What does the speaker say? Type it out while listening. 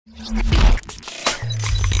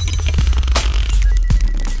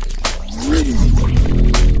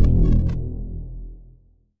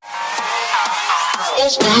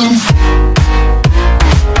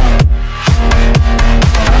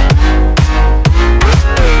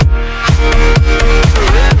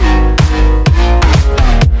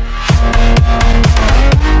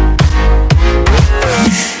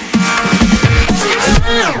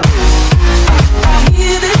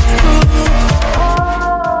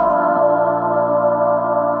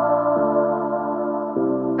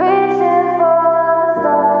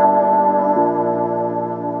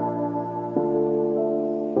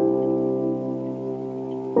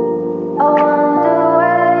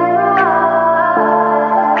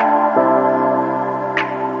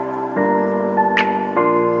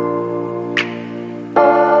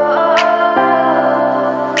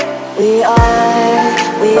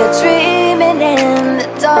We are dreaming in the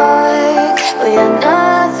dark. We are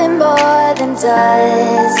nothing more than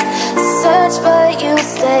dust. Search but you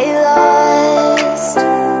stay lost.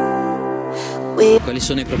 Quali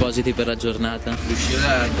sono i propositi per la giornata? Riuscire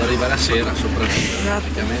ad arrivare a sera soprattutto.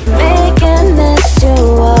 Making this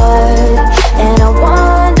too hard, and I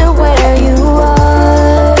wonder where you are.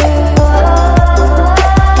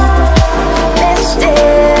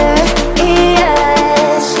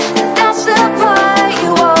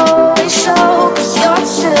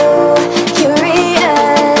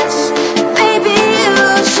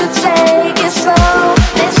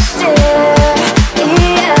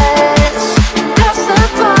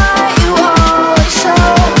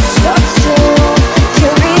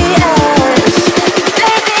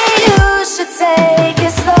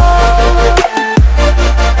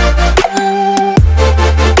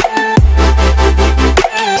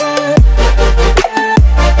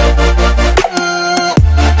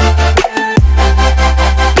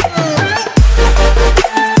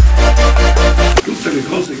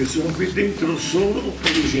 Dentro sono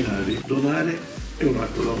originali. Donare è un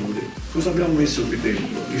atto d'amore. Cosa abbiamo messo qui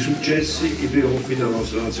dentro? I successi, i trionfi della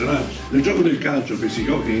nostra nazionale. Nel gioco del calcio che si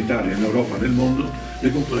gioca in Italia, in Europa, nel mondo,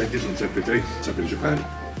 le componenti sono sempre tre: saper giocare,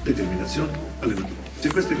 determinazione, allenamento.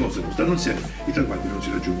 Se queste cose non stanno insieme, i traguardi non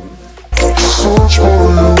si raggiungono.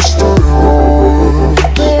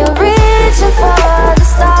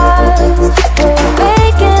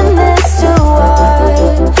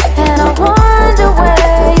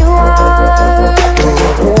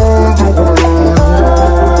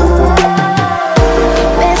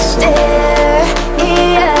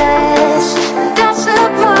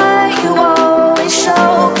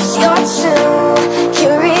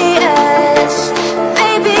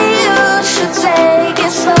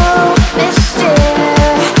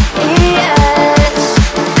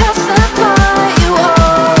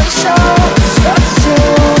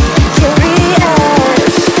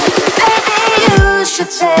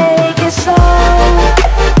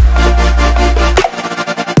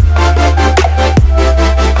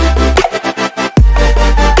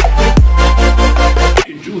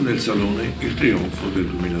 Il trionfo del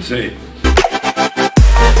 2006.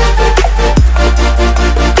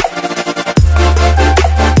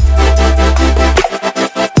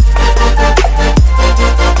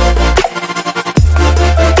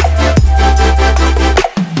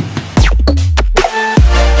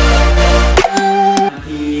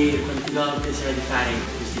 Quanti gol piaceva di fare in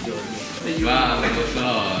questi giorni? Ma non lo so,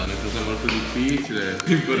 è una cosa molto difficile.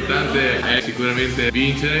 L'importante è sicuramente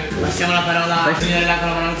vincere. Passiamo la parola a finire là con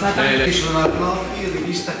la mano alzata. Io sono Arnofi,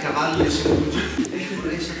 rivista Cavalli e Seguente, e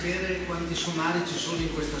vorrei sapere quanti somari ci sono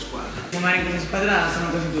in questa squadra. Somari in questa squadra sono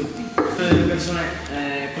quasi tutti. Tutte le persone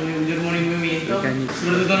con gli ormoni in movimento,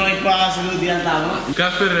 soprattutto noi qua seduti al tavolo.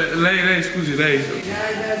 Casper, lei, scusi, lei.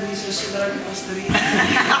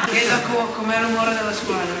 Chiedo com'è l'umore della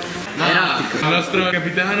squadra. Il nostro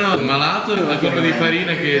capitano malato, la colpa di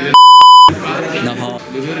farina che... No,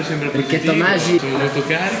 l'odore sembra perché positivo, Tomasi sono molto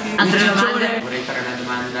carichi. Altre domande? Vorrei fare una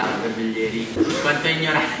domanda per Bellieri. Quanto è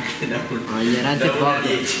ignorante da 1? No, ignorante è poco.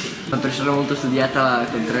 Una persona molto studiata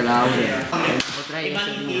con 3 lauree. Potrei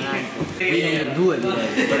essere ignorante. Quindi 2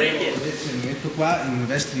 direi. Vorrei chiedere. Mi metto qua in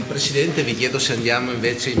veste di presidente, vi chiedo se andiamo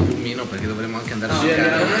invece in pulmino perché dovremmo anche andare a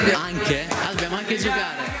giocare. Anche? Dobbiamo anche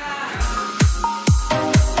giocare.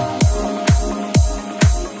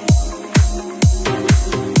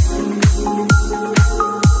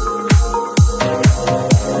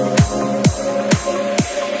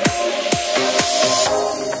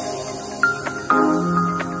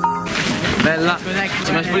 Bella,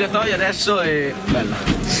 siamo al spogliatoio adesso e bella.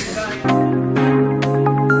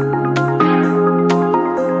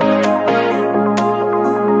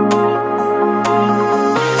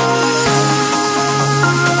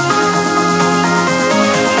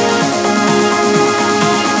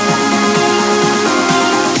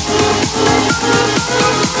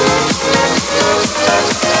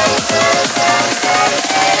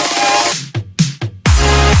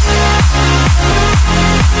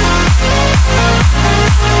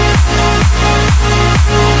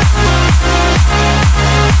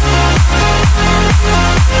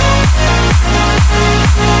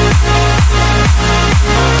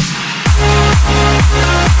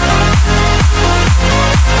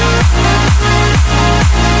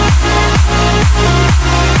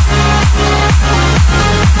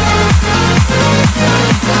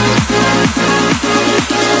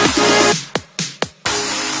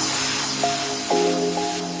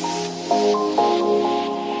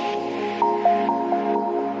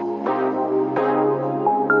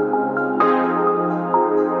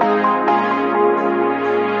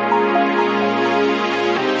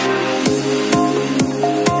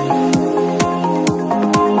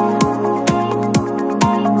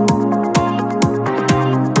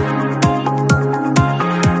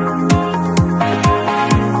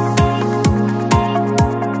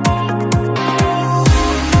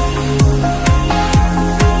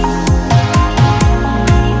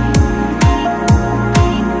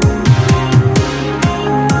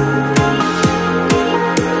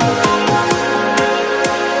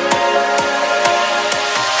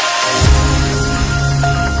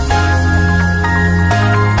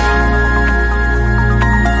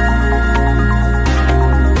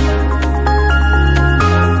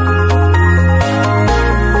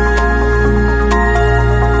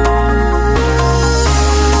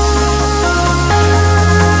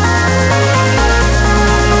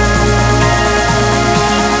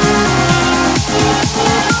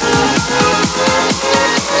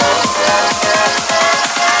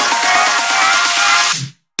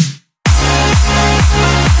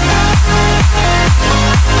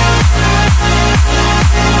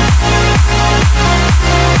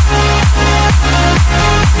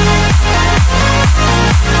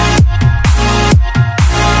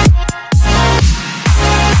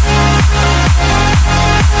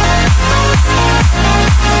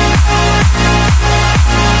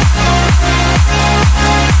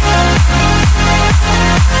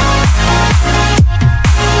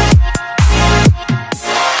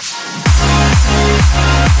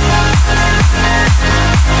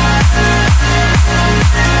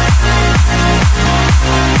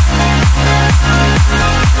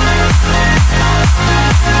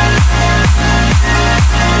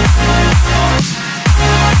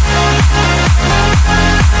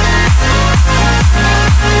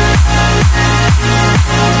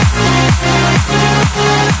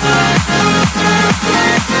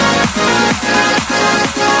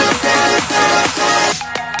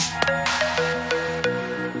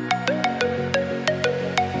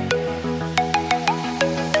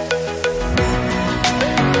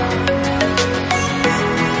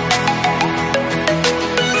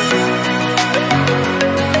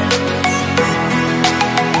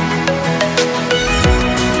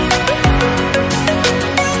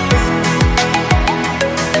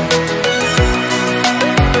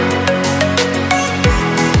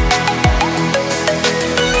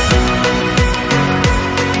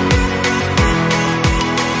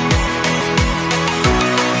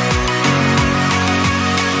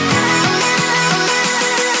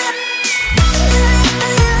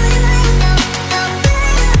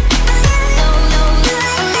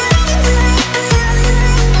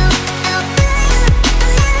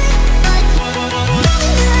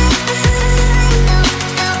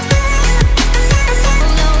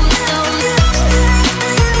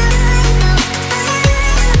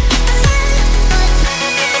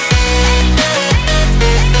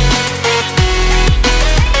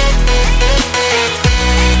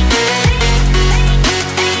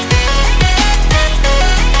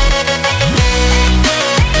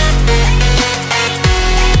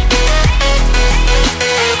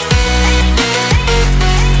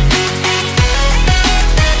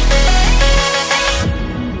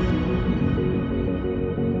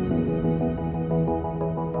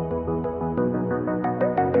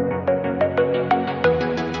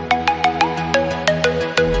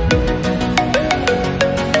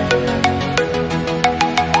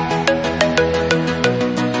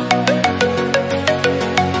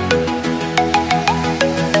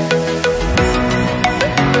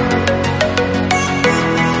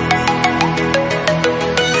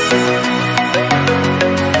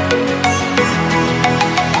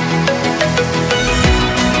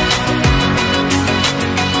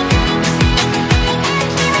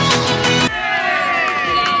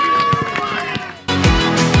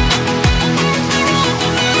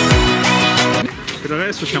 Per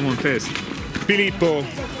adesso siamo in testa. Filippo.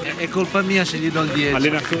 È colpa mia se gli do il 10.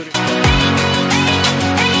 Allenatore.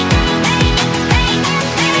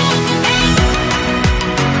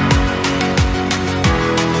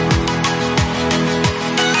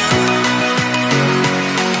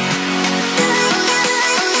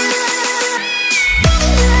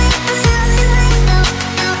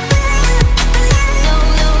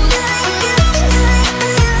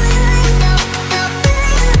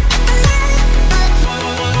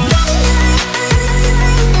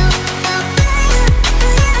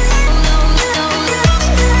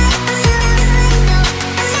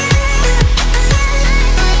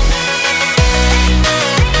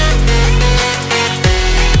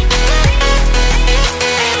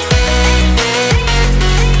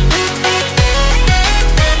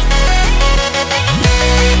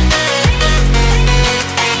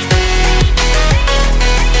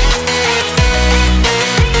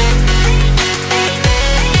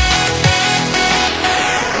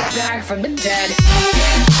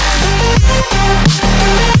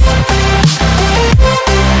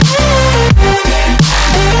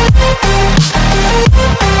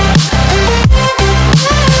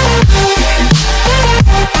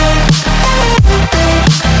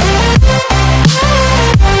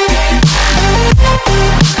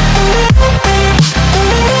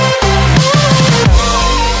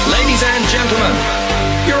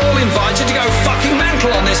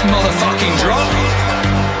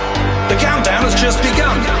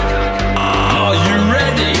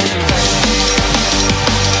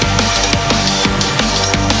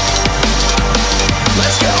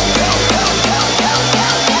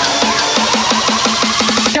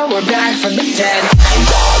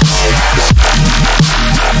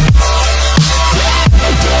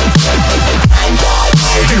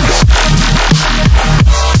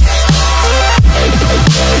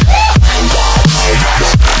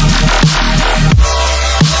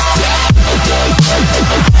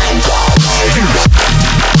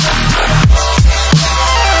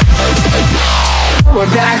 We're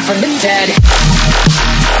back from the dead.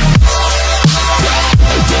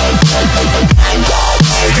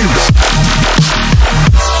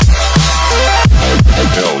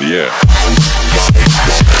 Hell yeah.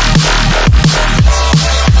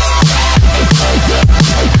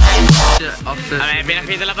 Vabbè, appena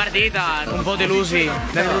finita la partita, un po' delusi.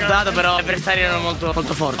 Abbiamo lottato, però gli avversari erano molto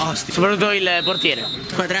forti. Soprattutto il portiere.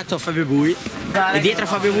 Quadrato Fabio Bui. E dietro a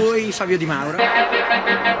Fabio Bui, Fabio di Mauro.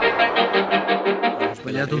 Ho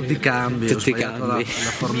sbagliato tutti i cambi. Tutti i cambi.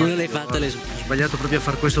 La formazione. Non l'hai fatta le... Ho sbagliato proprio a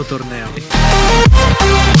fare questo torneo.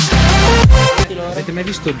 Avete mai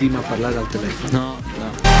visto Dima parlare al telefono? No, no.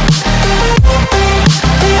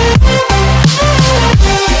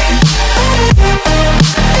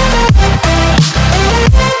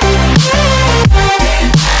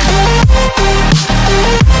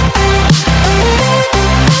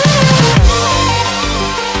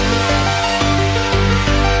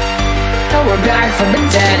 We're back from the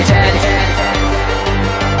dead.